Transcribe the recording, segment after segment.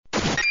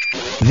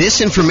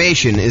This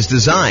information is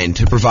designed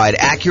to provide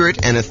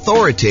accurate and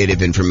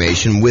authoritative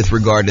information with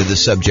regard to the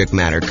subject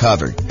matter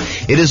covered.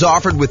 It is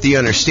offered with the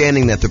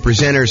understanding that the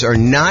presenters are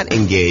not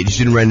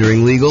engaged in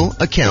rendering legal,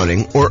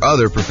 accounting, or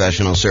other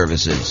professional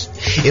services.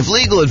 If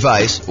legal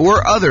advice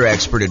or other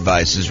expert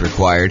advice is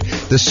required,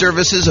 the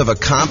services of a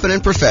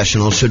competent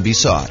professional should be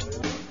sought.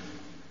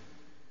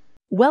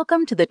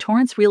 Welcome to the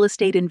Torrance Real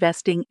Estate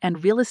Investing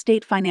and Real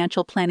Estate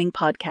Financial Planning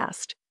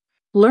Podcast.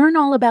 Learn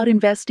all about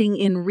investing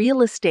in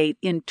real estate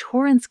in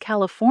Torrance,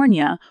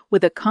 California,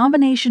 with a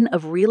combination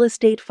of real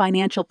estate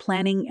financial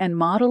planning and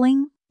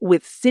modeling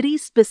with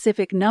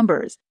city-specific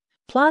numbers,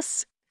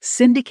 plus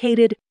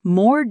syndicated,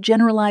 more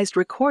generalized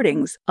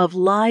recordings of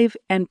live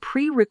and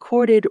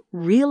pre-recorded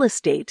real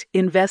estate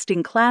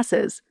investing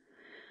classes,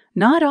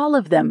 not all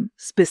of them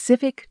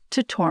specific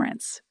to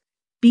Torrance.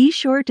 Be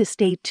sure to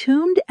stay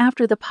tuned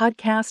after the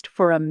podcast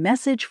for a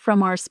message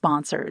from our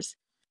sponsors.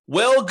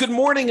 Well, good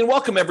morning and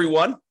welcome,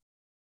 everyone.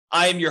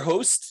 I am your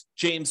host,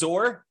 James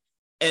Orr,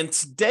 and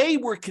today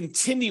we're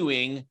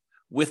continuing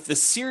with the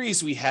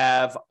series we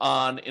have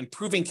on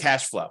improving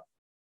cash flow.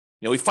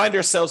 We find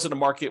ourselves in a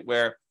market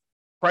where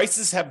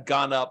prices have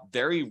gone up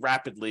very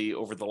rapidly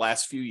over the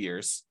last few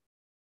years,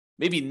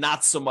 maybe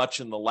not so much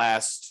in the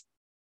last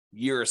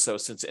year or so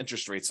since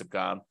interest rates have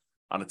gone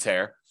on a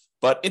tear,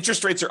 but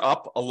interest rates are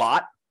up a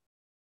lot,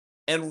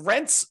 and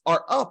rents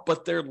are up,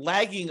 but they're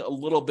lagging a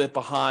little bit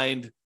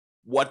behind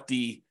what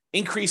the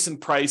increase in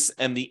price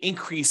and the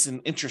increase in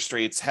interest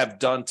rates have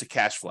done to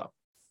cash flow,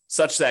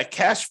 such that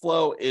cash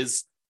flow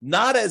is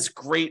not as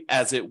great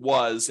as it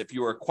was if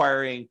you were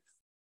acquiring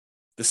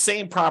the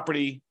same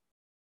property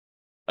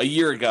a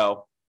year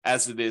ago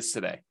as it is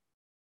today.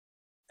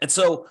 And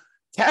so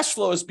cash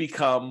flow has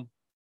become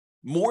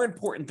more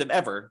important than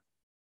ever,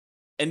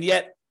 and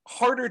yet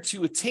harder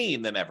to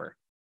attain than ever.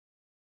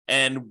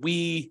 And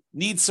we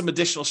need some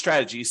additional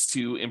strategies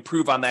to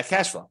improve on that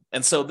cash flow.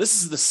 And so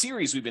this is the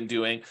series we've been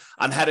doing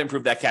on how to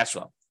improve that cash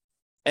flow.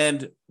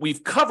 And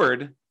we've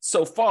covered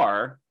so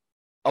far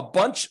a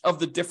bunch of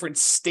the different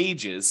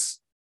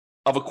stages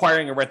of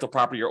acquiring a rental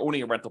property or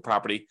owning a rental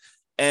property.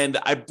 And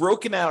I've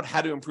broken out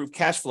how to improve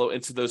cash flow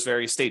into those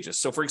various stages.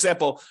 So for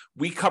example,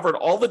 we covered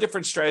all the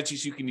different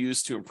strategies you can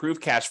use to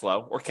improve cash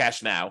flow or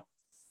cash now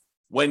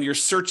when you're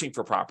searching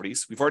for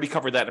properties. We've already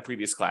covered that in a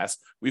previous class.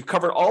 We've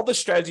covered all the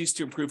strategies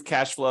to improve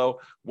cash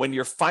flow when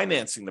you're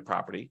financing the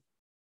property.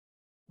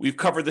 We've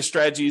covered the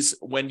strategies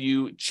when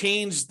you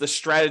change the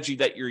strategy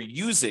that you're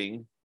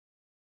using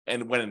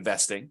and when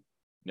investing,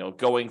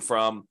 going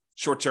from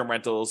short-term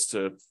rentals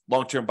to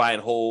long-term buy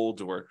and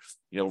hold, or,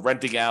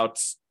 renting out,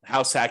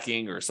 house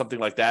hacking, or something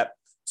like that.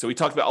 So we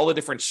talked about all the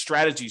different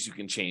strategies you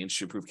can change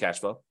to improve cash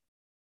flow.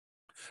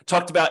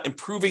 Talked about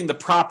improving the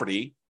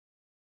property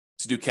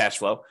to do cash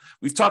flow.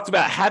 We've talked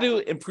about how to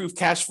improve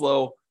cash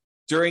flow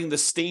during the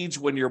stage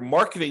when you're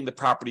marketing the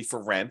property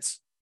for rent.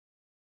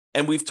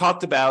 And we've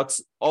talked about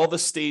all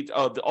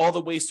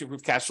the ways to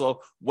improve cash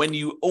flow when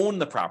you own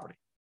the property.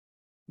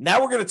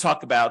 Now we're going to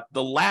talk about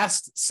the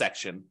last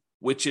section,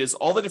 which is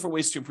all the different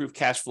ways to improve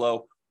cash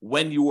flow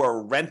when you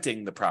are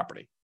renting the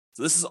property.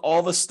 So this is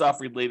all the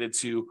stuff related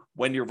to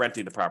when you're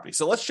renting the property.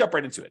 So let's jump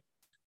right into it.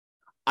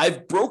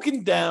 I've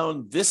broken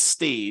down this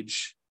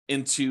stage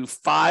into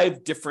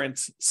 5 different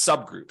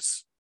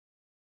subgroups.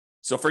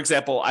 So for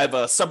example, I have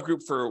a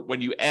subgroup for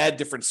when you add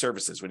different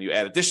services, when you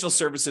add additional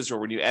services, or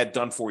when you add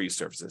done for you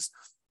services.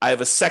 I have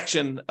a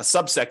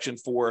subsection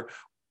for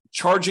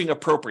charging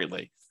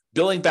appropriately,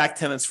 billing back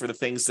tenants for the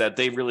things that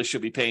they really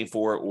should be paying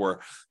for,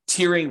 or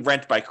tiering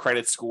rent by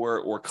credit score,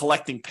 or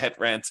collecting pet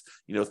rent,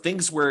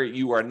 things where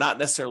you are not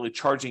necessarily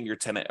charging your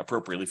tenant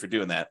appropriately for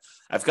doing that.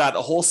 I've got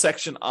a whole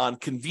section on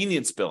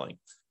convenience billing,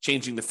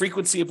 changing the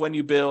frequency of when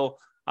you bill,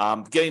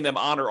 getting them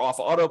on or off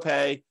auto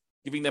pay,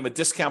 giving them a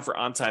discount for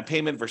on-time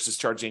payment versus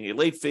charging a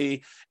late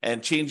fee,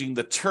 and changing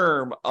the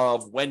term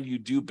of when you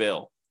do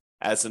bill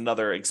as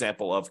another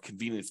example of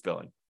convenience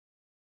billing.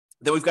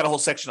 Then we've got a whole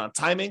section on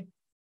timing,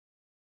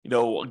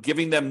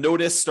 giving them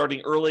notice starting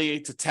early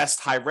to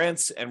test high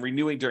rents and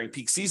renewing during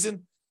peak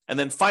season. And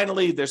then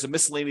finally, there's a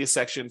miscellaneous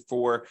section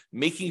for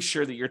making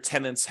sure that your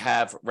tenants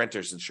have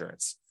renter's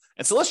insurance.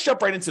 And so let's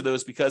jump right into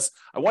those because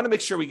I want to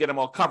make sure we get them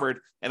all covered,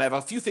 and I have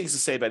a few things to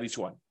say about each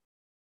one.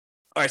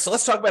 All right, so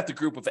let's talk about the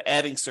group of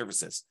adding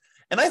services.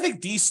 And I think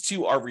these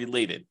two are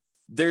related.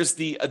 There's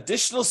the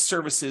additional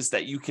services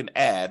that you can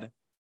add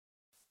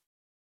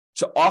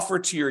to offer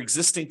to your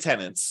existing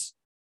tenants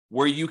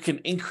where you can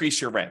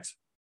increase your rent.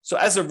 So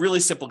as a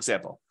really simple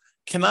example,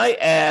 can I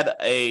add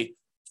a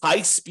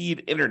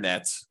high-speed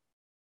internet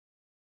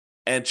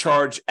and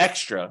charge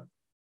extra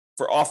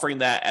for offering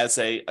that as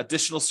an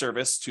additional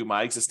service to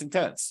my existing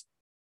tenants?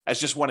 As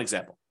just one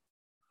example.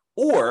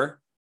 Or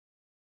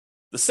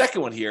the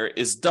second one here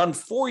is done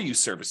for you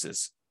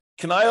services.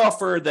 Can I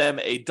offer them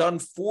a done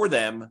for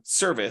them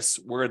service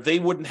where they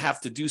wouldn't have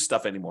to do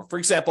stuff anymore? For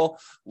example,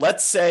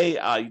 let's say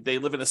they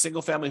live in a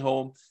single family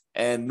home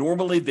and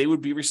normally they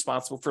would be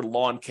responsible for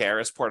lawn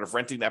care as part of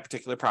renting that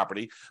particular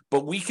property,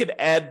 but we could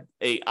add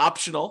a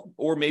optional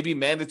or maybe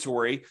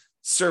mandatory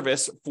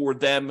service for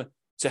them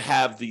to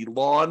have the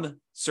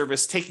lawn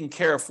service taken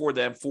care of for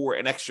them for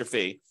an extra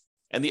fee.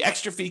 And the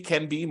extra fee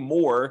can be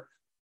more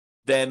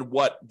than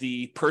what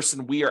the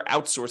person we are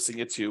outsourcing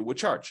it to would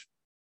charge.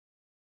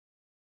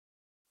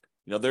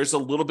 There's a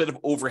little bit of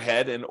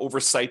overhead and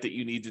oversight that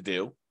you need to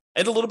do,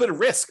 and a little bit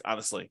of risk,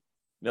 honestly,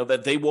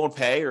 that they won't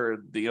pay, or,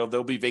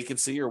 there'll be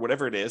vacancy or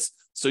whatever it is.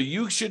 So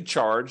you should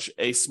charge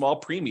a small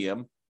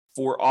premium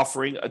for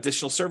offering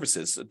additional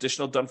services,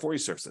 additional done-for-you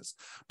services.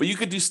 But you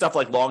could do stuff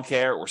like lawn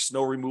care or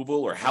snow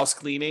removal or house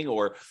cleaning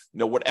or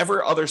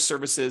whatever other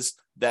services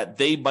that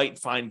they might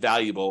find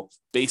valuable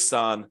based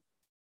on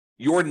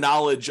your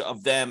knowledge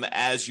of them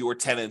as your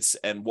tenants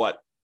and what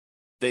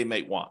they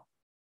might want.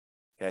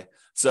 Okay,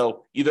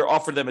 so either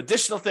offer them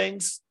additional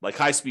things like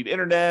high-speed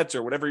internet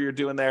or whatever you're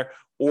doing there,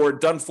 or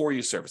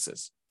done-for-you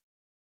services.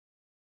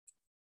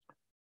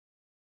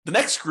 The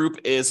next group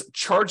is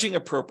charging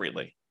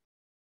appropriately.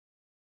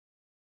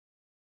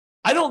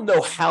 I don't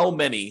know how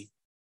many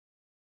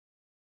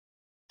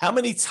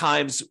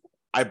times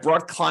I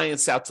brought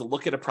clients out to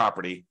look at a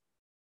property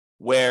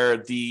where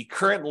the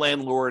current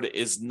landlord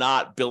is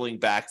not billing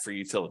back for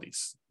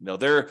utilities.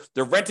 They're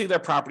renting their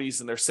properties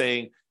and they're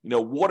saying,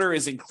 water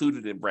is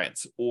included in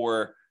rent,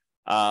 or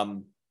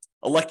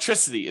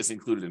electricity is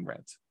included in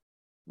rent,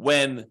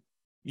 when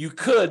you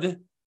could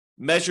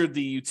measure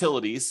the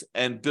utilities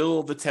and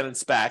bill the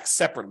tenants back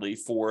separately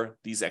for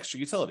these extra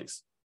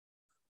utilities.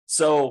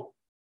 So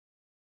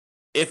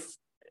if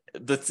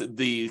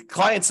the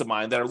clients of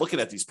mine that are looking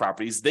at these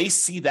properties, they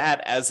see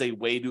that as a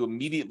way to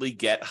immediately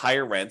get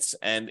higher rents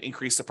and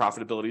increase the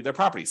profitability of their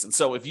properties. And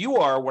so if you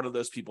are one of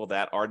those people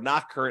that are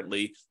not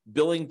currently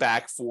billing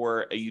back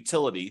for a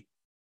utility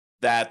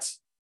that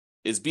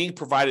is being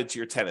provided to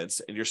your tenants,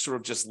 and you're sort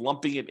of just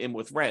lumping it in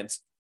with rent,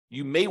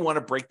 you may want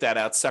to break that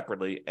out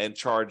separately and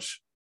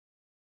charge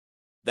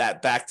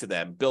that back to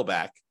them, bill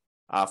back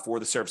for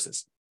the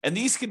services. And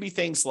these can be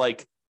things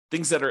like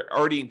things that are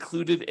already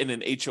included in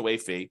an HOA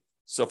fee.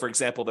 So, for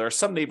example, there are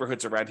some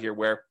neighborhoods around here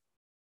where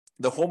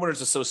the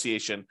homeowners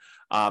association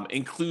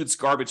includes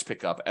garbage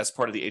pickup as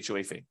part of the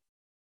HOA fee.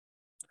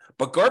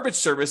 But garbage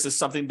service is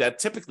something that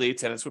typically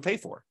tenants would pay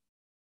for.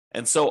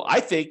 And so I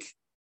think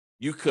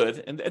you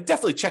could, and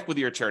definitely check with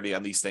your attorney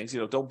on these things,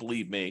 don't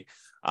believe me,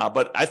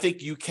 but I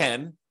think you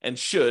can and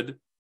should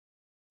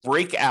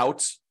break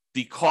out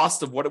the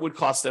cost of what it would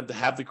cost them to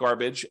have the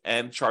garbage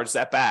and charge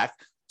that back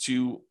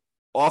to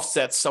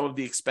offset some of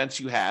the expense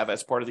you have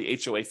as part of the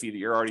HOA fee that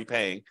you're already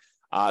paying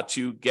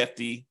to get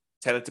the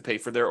tenant to pay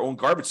for their own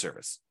garbage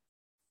service.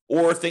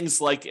 Or things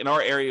like in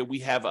our area, we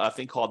have a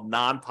thing called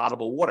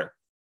non-potable water,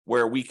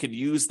 where we can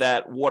use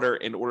that water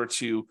in order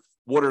to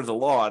water the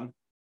lawn.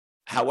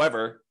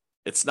 However,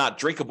 it's not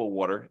drinkable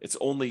water. It's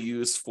only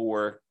used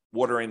for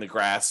watering the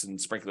grass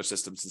and sprinkler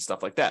systems and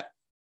stuff like that.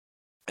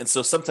 And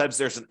so sometimes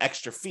there's an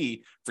extra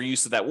fee for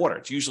use of that water.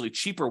 It's usually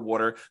cheaper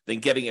water than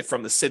getting it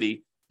from the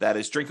city that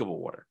is drinkable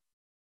water.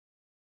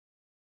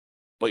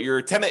 But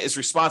your tenant is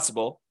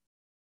responsible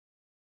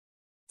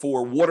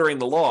for watering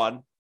the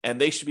lawn, and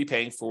they should be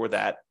paying for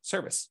that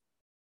service.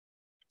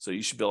 So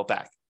you should bill it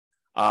back.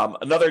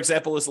 Another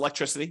example is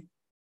electricity.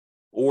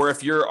 Or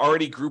if you're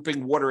already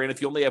grouping water in,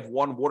 if you only have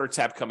one water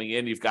tap coming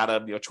in, you've got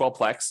a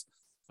 12-plex.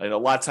 A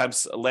lot of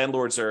times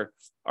landlords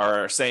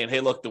are saying,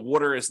 hey, look, the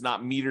water is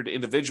not metered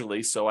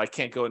individually, so I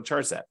can't go and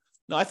charge that.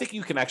 No, I think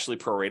you can actually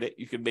prorate it.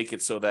 You can make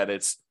it so that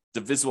it's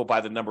divisible by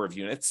the number of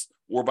units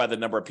or by the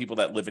number of people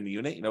that live in the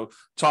unit.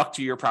 Talk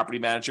to your property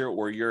manager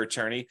or your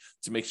attorney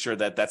to make sure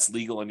that that's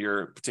legal in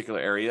your particular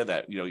area,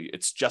 that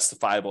it's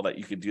justifiable that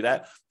you can do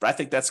that. But I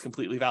think that's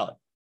completely valid.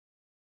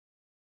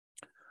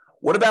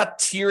 What about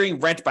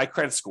tiering rent by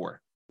credit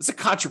score? It's a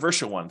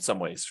controversial one in some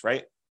ways,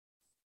 right?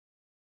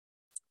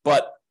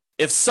 But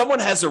if someone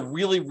has a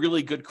really,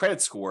 really good credit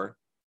score,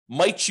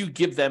 might you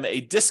give them a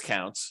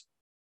discount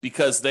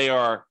because they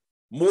are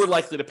more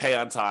likely to pay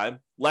on time,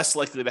 less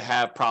likely to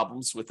have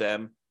problems with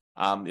them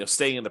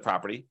staying in the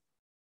property?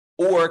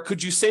 Or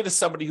could you say to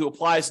somebody who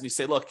applies and you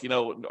say, look,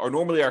 or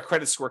normally our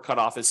credit score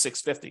cutoff is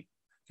 650. If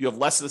you have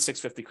less than a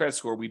 650 credit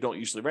score, we don't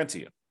usually rent to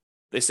you.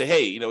 They say,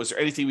 hey, is there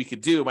anything we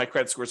could do? My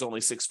credit score is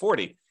only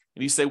 640.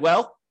 And you say,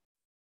 well,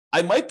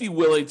 I might be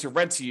willing to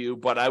rent to you,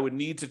 but I would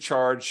need to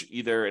charge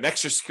either an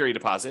extra security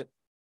deposit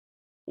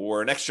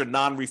or an extra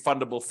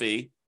non-refundable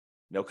fee,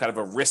 kind of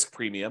a risk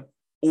premium,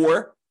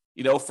 or,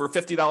 for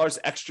 $50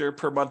 extra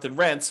per month in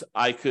rent,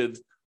 I could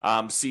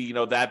see,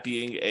 that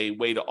being a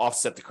way to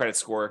offset the credit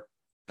score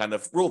kind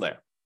of rule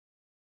there.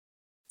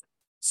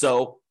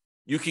 So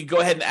you can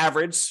go ahead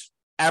and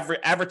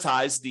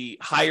advertise the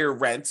higher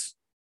rent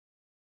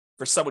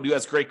for someone who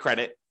has great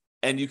credit,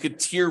 and you could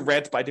tier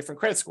rent by different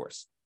credit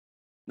scores.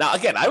 Now,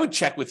 again, I would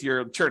check with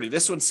your attorney.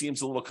 This one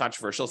seems a little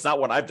controversial. It's not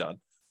one I've done.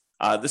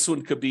 This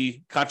one could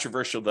be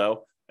controversial,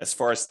 though, as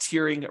far as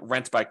tiering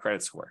rent by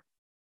credit score.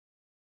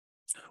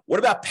 What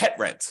about pet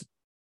rent?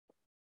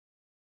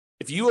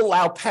 If you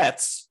allow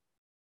pets,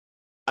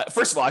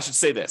 first of all, I should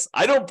say this.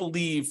 I don't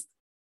believe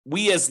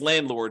we as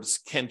landlords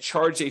can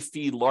charge a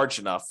fee large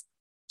enough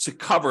to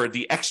cover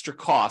the extra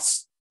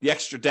costs, the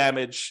extra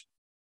damage,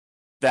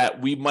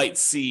 that we might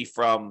see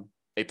from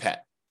a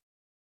pet.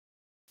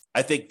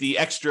 I think the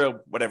extra,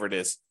 whatever it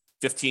is,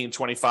 $15,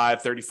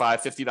 $25, $35,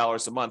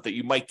 $50 a month that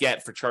you might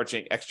get for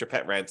charging extra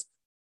pet rent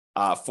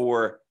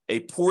for a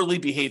poorly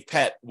behaved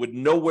pet would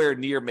nowhere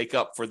near make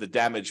up for the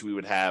damage we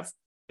would have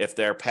if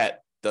their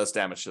pet does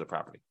damage to the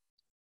property.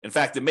 In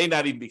fact, it may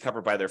not even be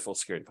covered by their full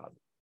security deposit.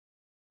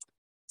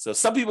 So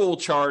some people will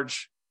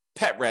charge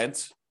pet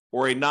rent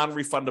or a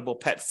non-refundable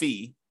pet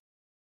fee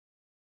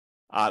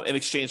in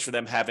exchange for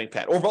them having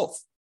pet, or both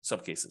in some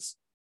cases.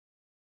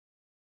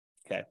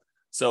 Okay,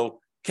 so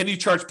can you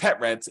charge pet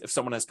rent if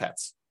someone has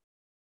pets?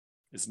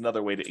 Is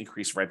another way to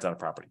increase rent on a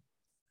property.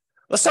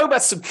 Let's talk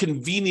about some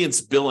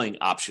convenience billing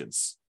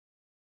options.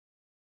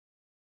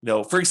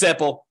 For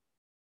example,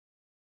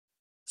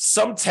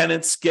 some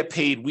tenants get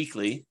paid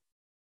weekly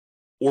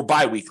or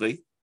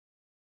bi-weekly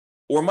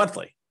or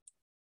monthly.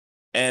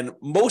 And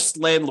most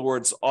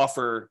landlords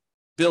offer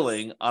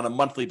billing on a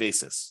monthly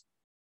basis.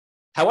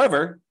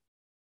 However,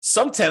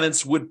 some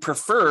tenants would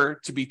prefer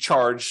to be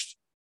charged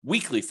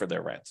weekly for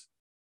their rent.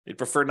 They'd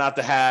prefer not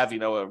to have,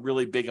 a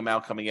really big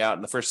amount coming out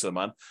in the first of the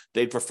month.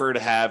 They'd prefer to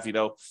have,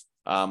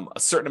 a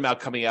certain amount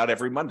coming out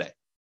every Monday.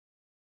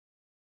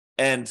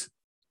 And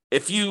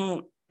if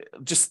you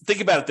just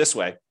think about it this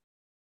way,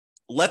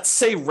 let's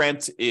say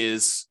rent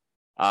is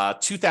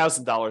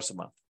 $2,000 a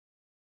month.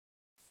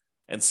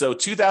 And so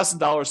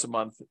 $2,000 a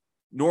month,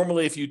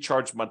 normally if you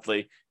charge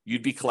monthly,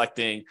 you'd be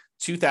collecting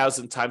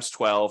 $2,000 times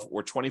 12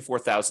 or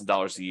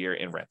 $24,000 a year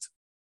in rent.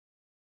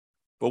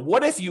 But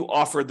what if you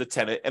offer the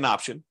tenant an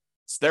option?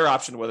 It's their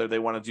option whether they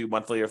want to do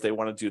monthly or if they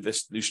want to do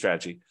this new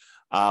strategy.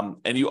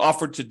 And you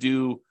offered to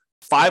do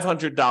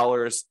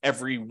 $500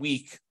 every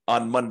week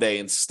on Monday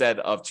instead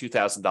of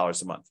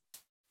 $2,000 a month.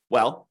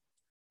 Well,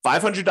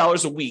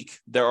 $500 a week,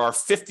 there are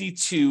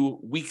 52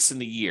 weeks in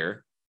the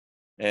year.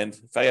 And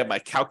if I have my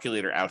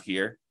calculator out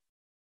here,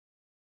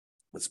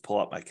 let's pull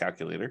up my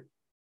calculator.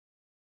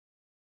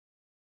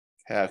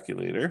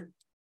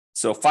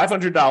 So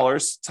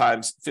 $500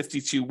 times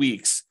 52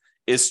 weeks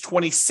is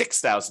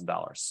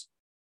 $26,000.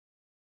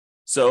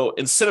 So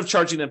instead of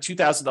charging them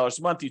 $2,000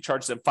 a month, you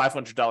charge them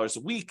 $500 a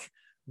week.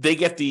 They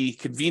get the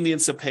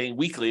convenience of paying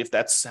weekly if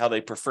that's how they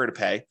prefer to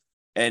pay.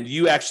 And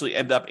you actually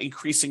end up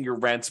increasing your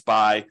rent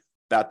by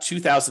about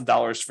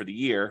 $2,000 for the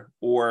year,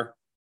 or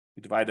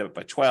you divide it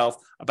by 12,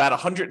 about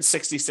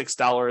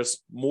 $166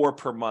 more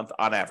per month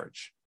on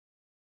average.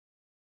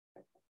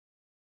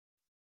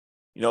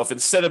 If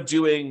instead of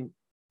doing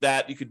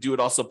that, you could do it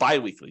also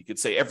bi-weekly. You could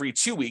say every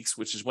 2 weeks,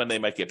 which is when they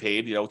might get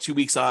paid, 2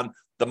 weeks on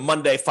the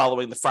Monday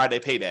following the Friday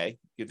payday,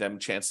 give them a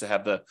chance to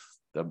have the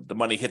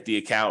money hit the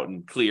account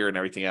and clear and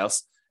everything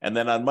else. And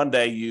then on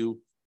Monday,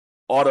 you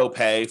auto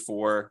pay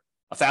for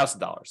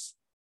 $1,000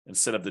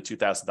 instead of the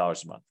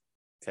 $2,000 a month.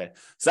 Okay,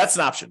 so that's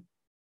an option.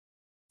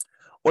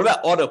 What about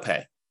auto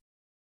pay?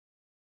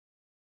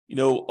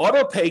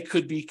 Auto pay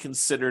could be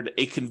considered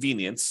a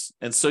convenience.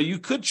 And so you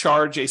could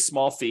charge a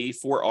small fee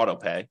for auto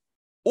pay.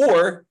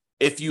 Or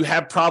if you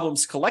have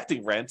problems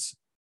collecting rent,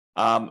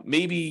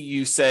 maybe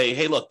you say,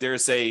 hey, look,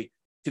 there's a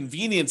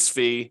convenience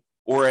fee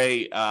or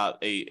a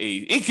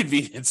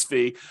inconvenience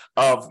fee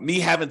of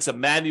me having to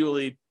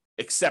manually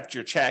accept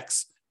your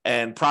checks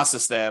and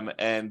process them.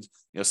 And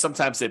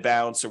sometimes they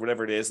bounce or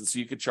whatever it is. And so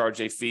you could charge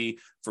a fee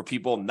for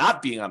people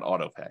not being on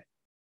auto pay.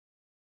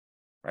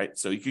 Right.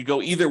 So you could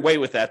go either way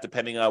with that,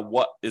 depending on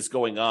what is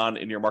going on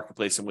in your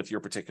marketplace and with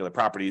your particular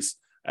properties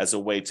as a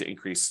way to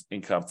increase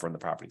income from the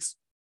properties.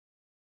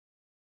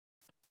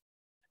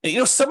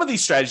 And, some of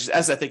these strategies,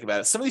 as I think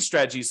about it, some of these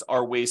strategies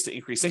are ways to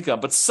increase income,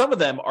 but some of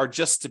them are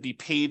just to be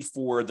paid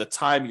for the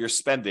time you're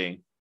spending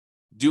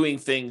doing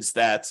things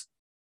that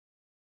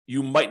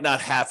you might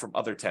not have from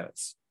other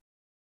tenants.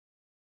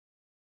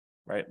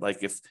 Right?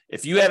 Like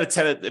if you had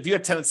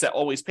tenants that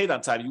always paid on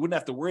time, you wouldn't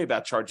have to worry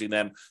about charging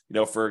them,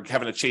 for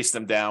having to chase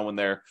them down when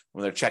their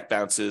check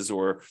bounces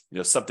or,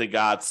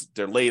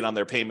 they're late on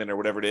their payment or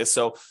whatever it is.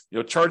 So,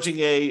 charging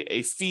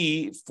a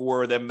fee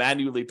for them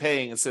manually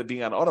paying instead of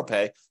being on auto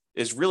pay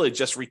is really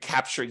just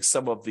recapturing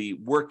some of the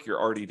work you're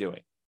already doing.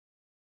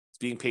 It's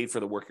being paid for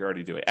the work you're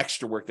already doing,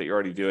 extra work that you're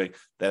already doing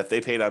that if they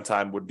paid on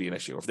time wouldn't be an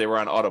issue. Or if they were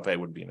on auto pay,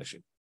 wouldn't be an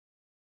issue.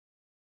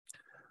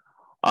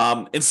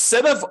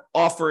 Instead of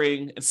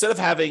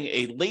having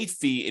a late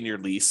fee in your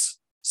lease,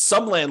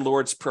 some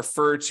landlords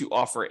prefer to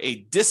offer a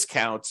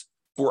discount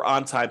for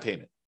on-time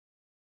payment.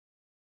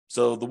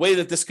 So the way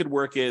that this could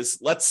work is,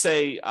 let's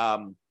say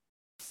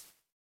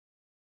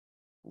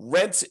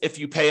rent, if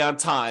you pay on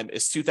time,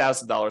 is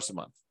 $2,000 a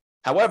month.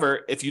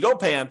 However, if you don't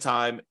pay on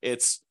time,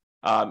 it's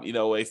a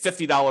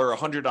 $50 or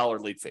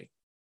 $100 late fee.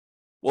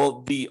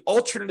 Well, the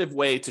alternative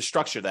way to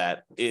structure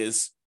that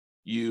is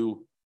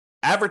you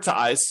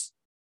advertise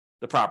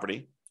the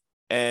property,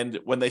 and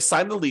when they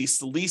sign the lease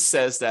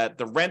says that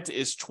the rent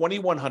is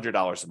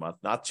 $2,100 a month,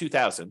 not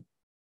 $2,000,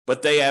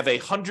 but they have a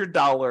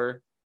 $100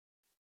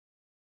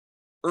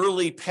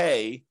 early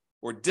pay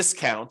or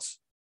discount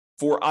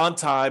for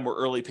on-time or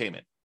early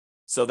payment.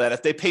 So that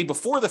if they pay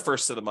before the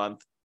first of the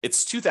month,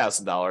 it's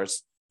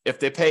 $2,000. If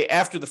they pay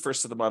after the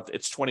first of the month,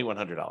 it's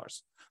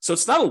 $2,100. So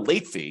it's not a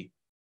late fee.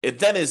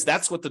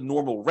 That's what the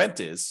normal rent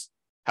is.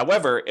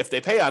 However, if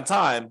they pay on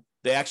time,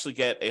 they actually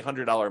get a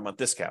 $100 a month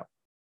discount.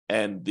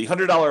 And the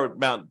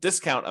 $100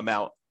 discount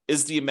amount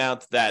is the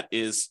amount that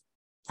is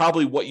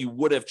probably what you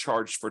would have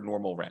charged for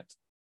normal rent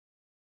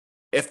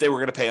if they were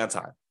going to pay on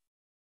time.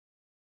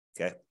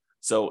 Okay.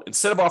 So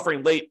instead of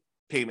offering late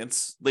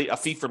payments, a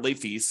fee for late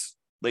fees,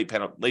 late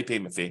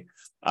payment fee,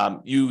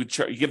 you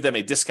give them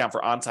a discount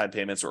for on-time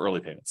payments or early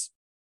payments.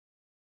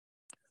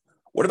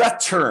 What about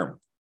term?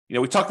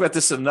 We talked about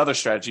this in another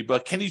strategy,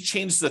 but can you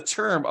change the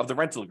term of the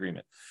rental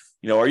agreement?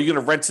 Are you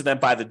going to rent to them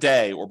by the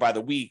day or by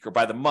the week or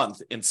by the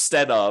month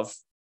instead of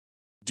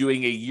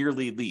doing a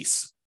yearly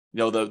lease?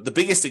 The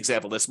biggest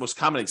example, this most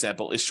common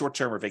example, is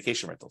short-term or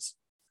vacation rentals.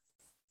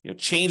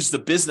 Change the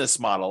business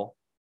model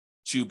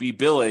to be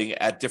billing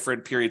at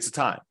different periods of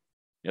time.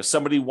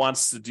 Somebody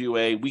wants to do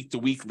a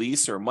week-to-week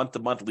lease or a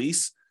month-to-month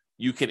lease,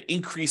 you can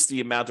increase the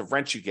amount of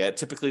rent you get.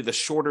 Typically, the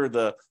shorter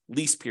the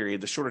lease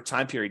period, the shorter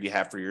time period you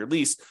have for your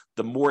lease,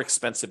 the more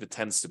expensive it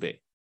tends to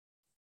be.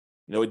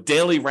 A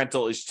daily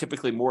rental is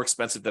typically more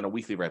expensive than a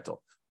weekly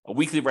rental. A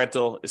weekly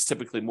rental is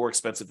typically more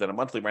expensive than a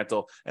monthly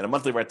rental, and a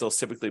monthly rental is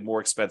typically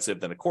more expensive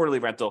than a quarterly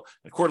rental.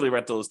 A quarterly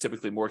rental is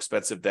typically more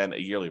expensive than a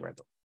yearly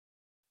rental.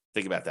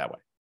 Think about it that way.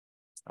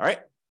 All right.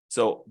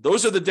 So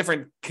those are the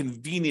different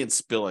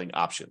convenience billing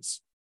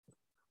options.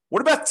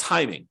 What about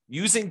timing?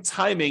 Using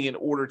timing in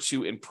order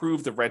to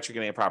improve the rent you're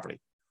getting at property.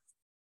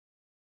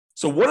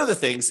 So one of the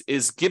things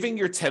is giving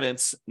your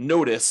tenants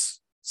notice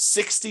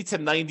 60 to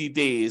 90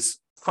 days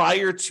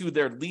prior to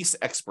their lease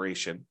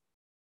expiration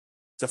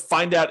to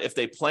find out if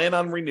they plan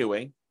on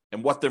renewing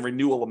and what the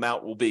renewal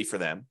amount will be for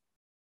them.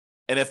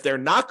 And if they're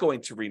not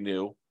going to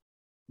renew,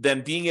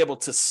 then being able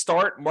to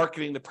start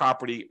marketing the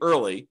property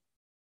early,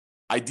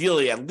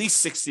 ideally at least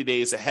 60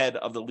 days ahead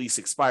of the lease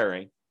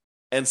expiring,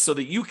 and so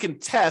that you can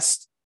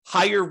test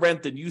higher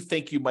rent than you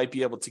think you might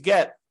be able to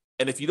get.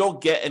 And if you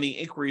don't get any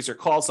inquiries or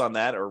calls on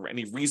that, or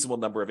any reasonable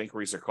number of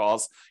inquiries or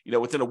calls,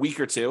 within a week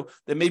or two,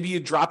 then maybe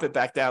you drop it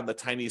back down the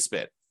tiniest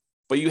bit.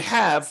 But you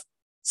have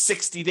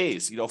 60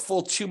 days,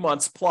 full 2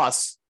 months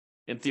plus,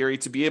 in theory,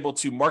 to be able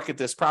to market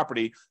this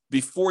property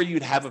before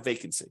you'd have a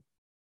vacancy.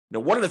 Now,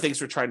 one of the things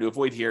we're trying to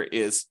avoid here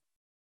is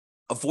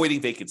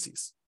avoiding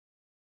vacancies.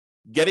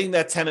 Getting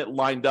that tenant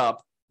lined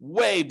up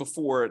way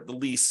before the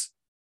lease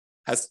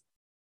has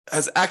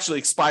actually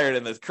expired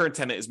and the current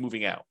tenant is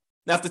moving out.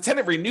 Now, if the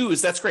tenant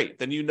renews, that's great.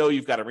 Then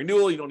you've got a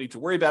renewal. You don't need to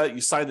worry about it.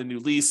 You sign the new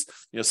lease,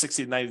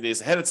 60 to 90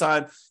 days ahead of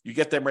time. You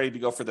get them ready to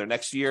go for their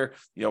next year.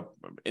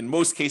 In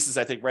most cases,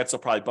 I think rents will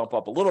probably bump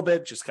up a little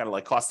bit, just kind of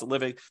like cost of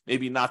living,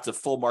 maybe not to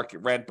full market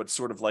rent, but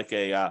sort of like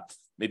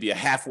maybe a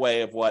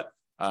halfway of what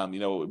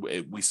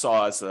we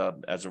saw as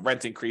a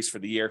rent increase for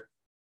the year.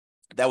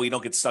 That way you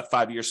don't get stuck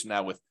 5 years from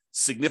now with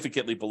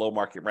significantly below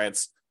market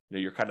rents.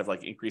 You're kind of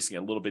like increasing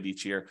a little bit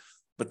each year.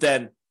 But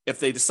then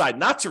if they decide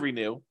not to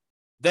renew,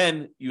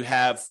 then you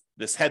have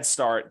this head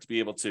start to be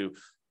able to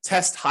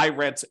test high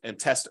rent and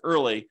test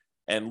early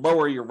and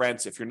lower your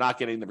rents if you're not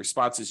getting the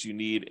responses you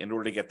need in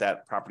order to get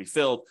that property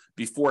filled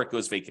before it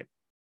goes vacant.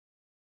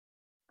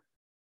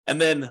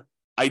 And then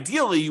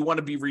ideally, you want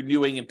to be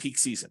renewing in peak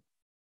season.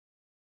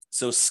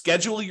 So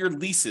schedule your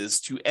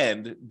leases to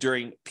end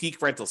during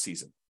peak rental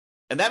season.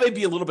 And that may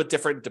be a little bit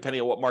different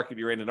depending on what market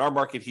you're in. In our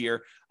market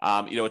here,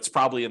 it's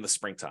probably in the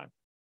springtime,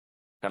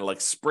 kind of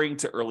like spring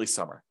to early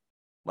summer,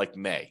 like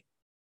May.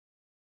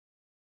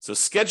 So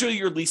schedule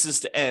your leases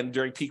to end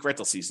during peak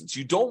rental seasons.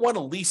 You don't want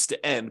a lease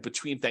to end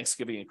between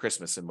Thanksgiving and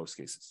Christmas in most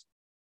cases.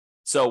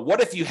 So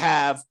what if you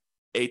have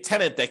a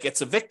tenant that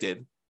gets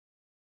evicted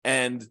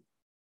and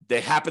they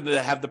happen to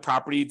have the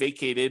property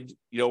vacated,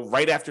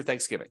 right after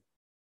Thanksgiving?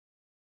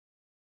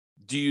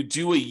 Do you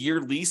do a year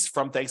lease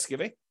from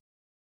Thanksgiving?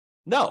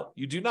 No,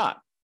 you do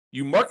not.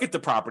 You market the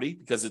property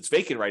because it's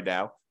vacant right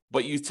now,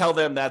 but you tell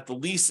them that the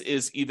lease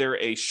is either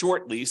a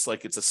short lease,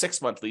 like it's a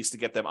 6-month lease to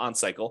get them on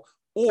cycle,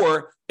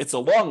 or it's a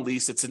long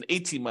lease, it's an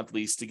 18-month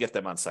lease to get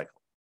them on cycle.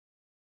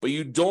 But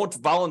you don't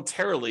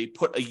voluntarily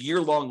put a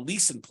year-long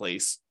lease in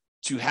place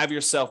to have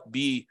yourself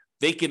be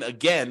vacant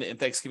again in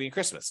Thanksgiving and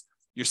Christmas.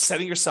 You're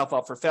setting yourself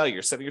up for failure.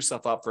 You're setting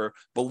yourself up for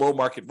below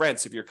market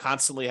rents if you're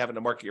constantly having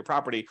to market your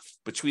property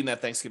between that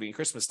Thanksgiving and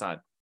Christmas time.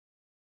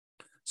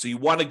 So you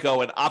want to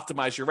go and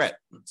optimize your rent.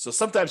 So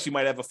sometimes you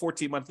might have a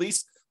 14-month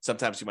lease.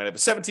 Sometimes you might have a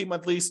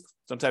 17-month lease.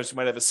 Sometimes you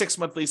might have a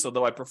 6-month lease,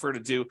 although I prefer to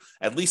do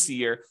at least a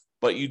year.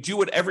 But you do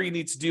whatever you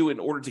need to do in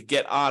order to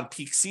get on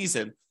peak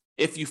season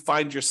if you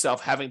find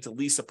yourself having to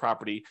lease a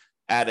property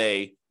at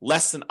a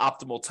less than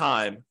optimal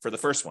time for the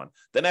first one.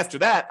 Then after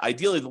that,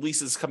 ideally the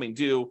lease is coming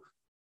due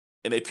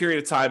in a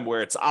period of time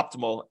where it's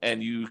optimal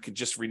and you can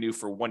just renew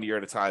for 1 year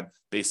at a time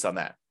based on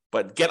that.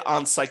 But get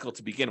on cycle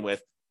to begin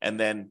with and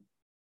then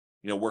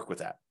work with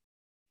that.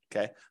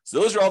 Okay. So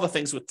those are all the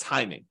things with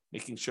timing,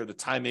 making sure the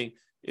timing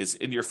is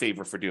in your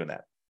favor for doing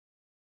that.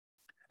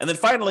 And then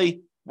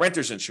finally,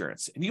 renter's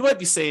insurance. And you might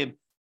be saying,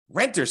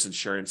 renter's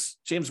insurance?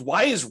 James,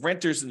 why is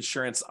renter's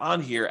insurance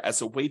on here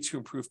as a way to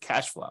improve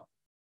cash flow?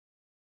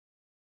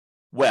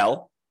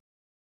 Well,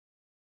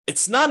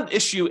 It's not an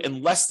issue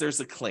unless there's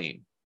a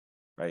claim,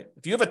 right?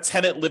 If you have a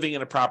tenant living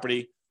in a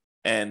property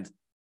and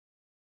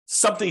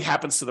something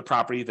happens to the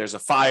property, there's a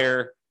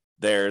fire,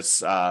 there's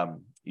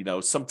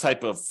some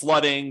type of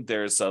flooding,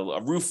 there's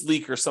a roof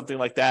leak or something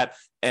like that,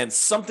 and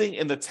something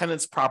in the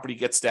tenant's property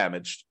gets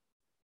damaged,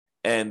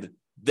 and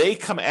they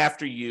come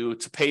after you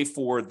to pay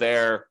for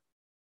their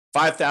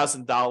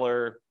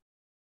 $5,000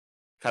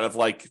 kind of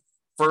like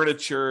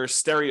furniture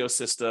stereo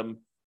system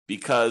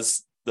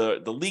because the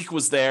leak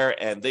was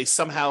there and they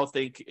somehow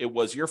think it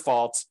was your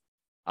fault.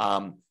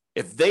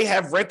 If they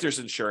have renter's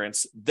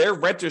insurance, their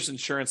renter's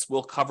insurance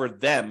will cover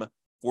them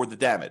for the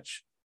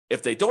damage.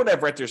 If they don't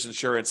have renter's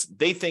insurance,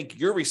 they think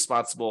you're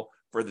responsible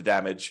for the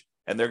damage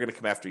and they're going to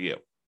come after you.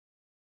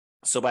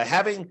 So by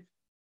having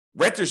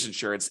renter's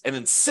insurance and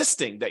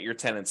insisting that your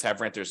tenants have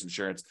renter's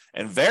insurance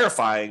and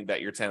verifying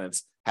that your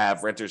tenants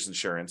have renter's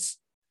insurance,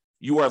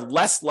 you are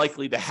less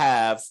likely to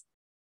have,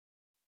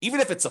 even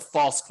if it's a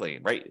false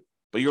claim, right?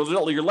 But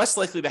you're less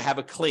likely to have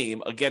a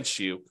claim against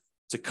you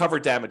to cover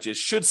damages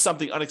should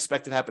something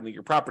unexpected happen to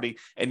your property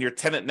and your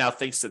tenant now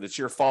thinks that it's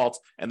your fault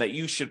and that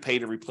you should pay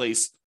to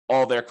replace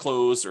all their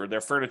clothes or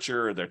their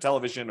furniture or their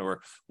television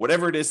or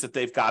whatever it is that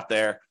they've got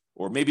there.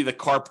 Or maybe the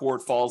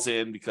carport falls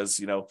in because,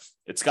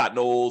 it's gotten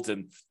old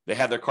and they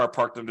have their car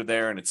parked under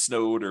there and it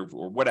snowed or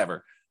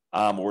whatever,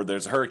 or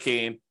there's a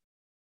hurricane.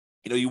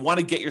 You want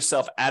to get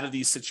yourself out of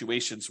these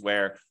situations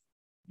where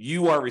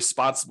you are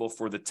responsible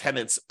for the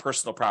tenant's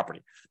personal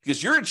property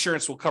because your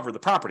insurance will cover the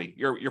property,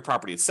 your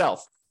property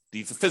itself,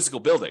 the physical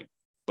building.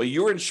 But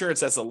your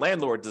insurance as a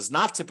landlord does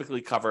not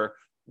typically cover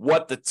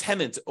what the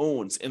tenant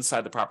owns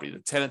inside the property, the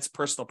tenant's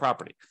personal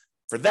property.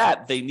 For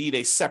that, they need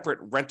a separate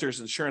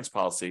renter's insurance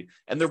policy,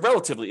 and they're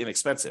relatively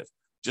inexpensive.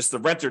 Just the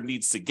renter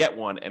needs to get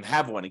one and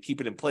have one and keep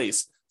it in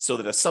place so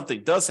that if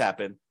something does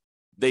happen,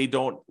 they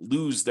don't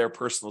lose their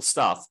personal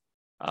stuff.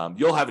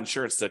 You'll have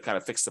insurance to kind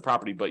of fix the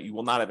property, but you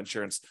will not have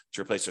insurance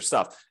to replace your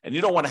stuff. And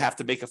you don't want to have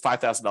to make a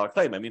 $5,000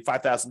 claim. I mean,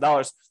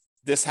 $5,000,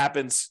 this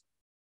happens,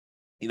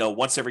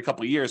 once every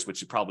couple of years,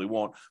 which it probably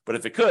won't. But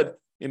if it could,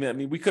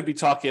 we could be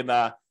talking,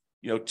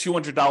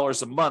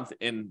 $200 a month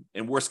in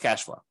worst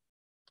cash flow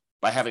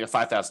by having a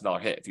 $5,000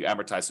 hit if you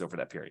amortize it over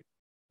that period.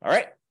 All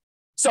right.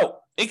 So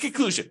in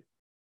conclusion,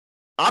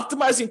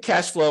 optimizing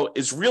cash flow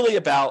is really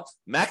about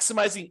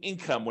maximizing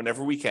income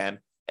whenever we can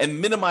and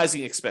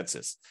minimizing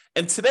expenses.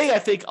 And today, I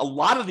think a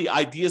lot of the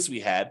ideas we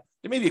had,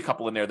 there may be a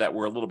couple in there that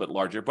were a little bit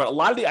larger, but a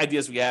lot of the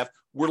ideas we have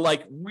were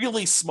like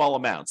really small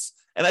amounts.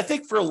 And I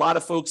think for a lot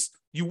of folks,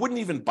 you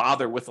wouldn't even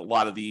bother with a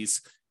lot of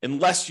these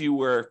unless you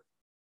were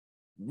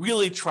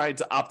really trying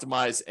to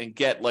optimize and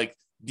get like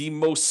the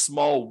most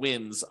small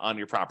wins on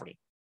your property.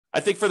 I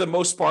think for the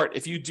most part,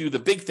 if you do the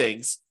big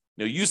things,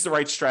 use the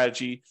right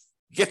strategy,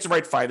 get the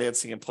right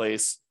financing in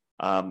place,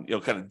 kind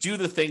of do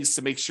the things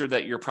to make sure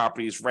that your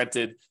property is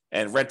rented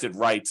and rented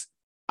right.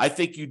 I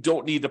think you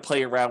don't need to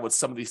play around with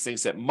some of these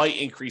things that might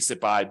increase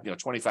it by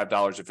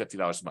 $25 or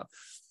 $50 a month.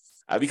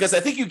 Because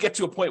I think you get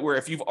to a point where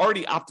if you've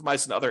already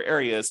optimized in other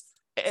areas,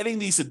 adding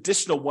these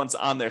additional ones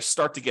on there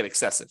start to get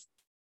excessive.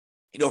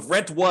 If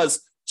rent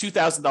was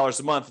 $2,000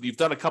 a month and you've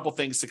done a couple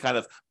things to kind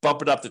of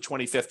bump it up to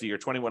 $2,050 or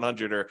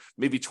 $2,100 or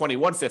maybe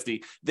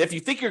 $2,150, then if you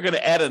think you're going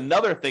to add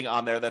another thing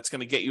on there that's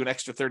going to get you an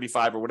extra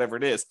 $35 or whatever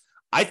it is,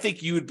 I think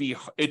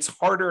it's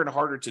harder and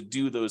harder to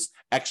do those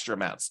extra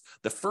amounts.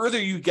 The further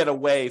you get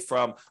away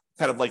from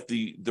kind of like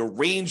the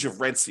range of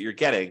rents that you're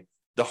getting,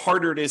 the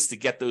harder it is to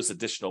get those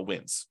additional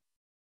wins,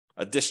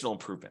 additional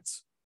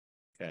improvements.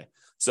 Okay.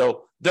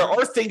 So there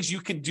are things you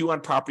can do on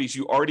properties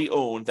you already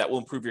own that will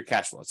improve your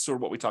cash flow. That's sort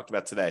of what we talked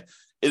about today.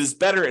 It is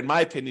better, in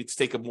my opinion, to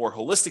take a more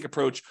holistic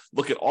approach,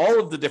 look at all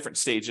of the different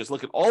stages,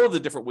 look at all of the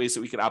different ways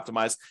that we can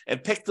optimize,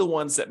 and pick the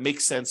ones that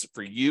make sense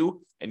for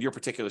you and your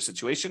particular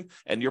situation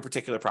and your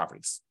particular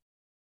properties.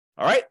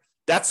 All right,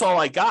 that's all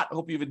I got. I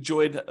hope you've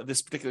enjoyed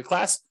this particular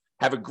class.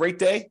 Have a great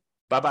day.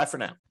 Bye-bye for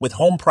now. With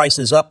home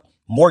prices up,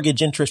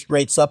 mortgage interest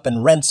rates up,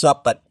 and rents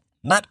up, but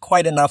not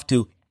quite enough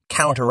to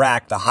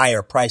counteract the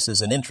higher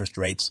prices and interest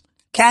rates,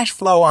 cash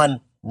flow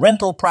on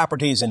rental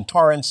properties in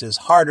Torrance is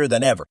harder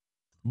than ever.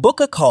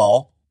 Book a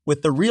call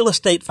with the Real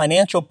Estate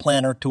Financial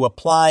Planner to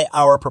apply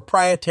our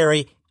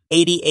proprietary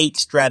 88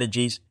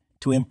 strategies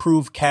to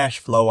improve cash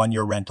flow on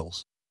your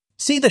rentals.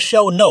 See the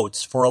show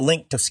notes for a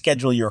link to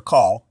schedule your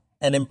call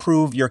and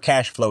improve your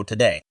cash flow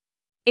today.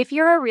 If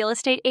you're a real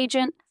estate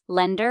agent,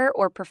 lender,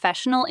 or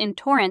professional in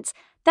Torrance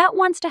that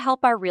wants to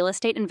help our real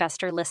estate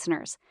investor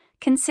listeners,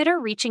 consider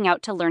reaching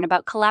out to learn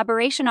about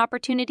collaboration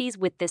opportunities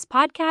with this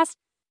podcast.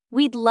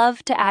 We'd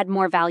love to add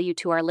more value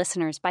to our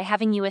listeners by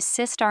having you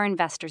assist our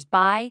investors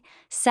buy,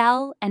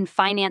 sell, and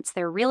finance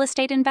their real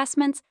estate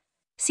investments.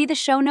 See the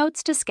show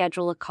notes to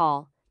schedule a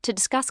call to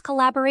discuss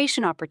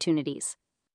collaboration opportunities.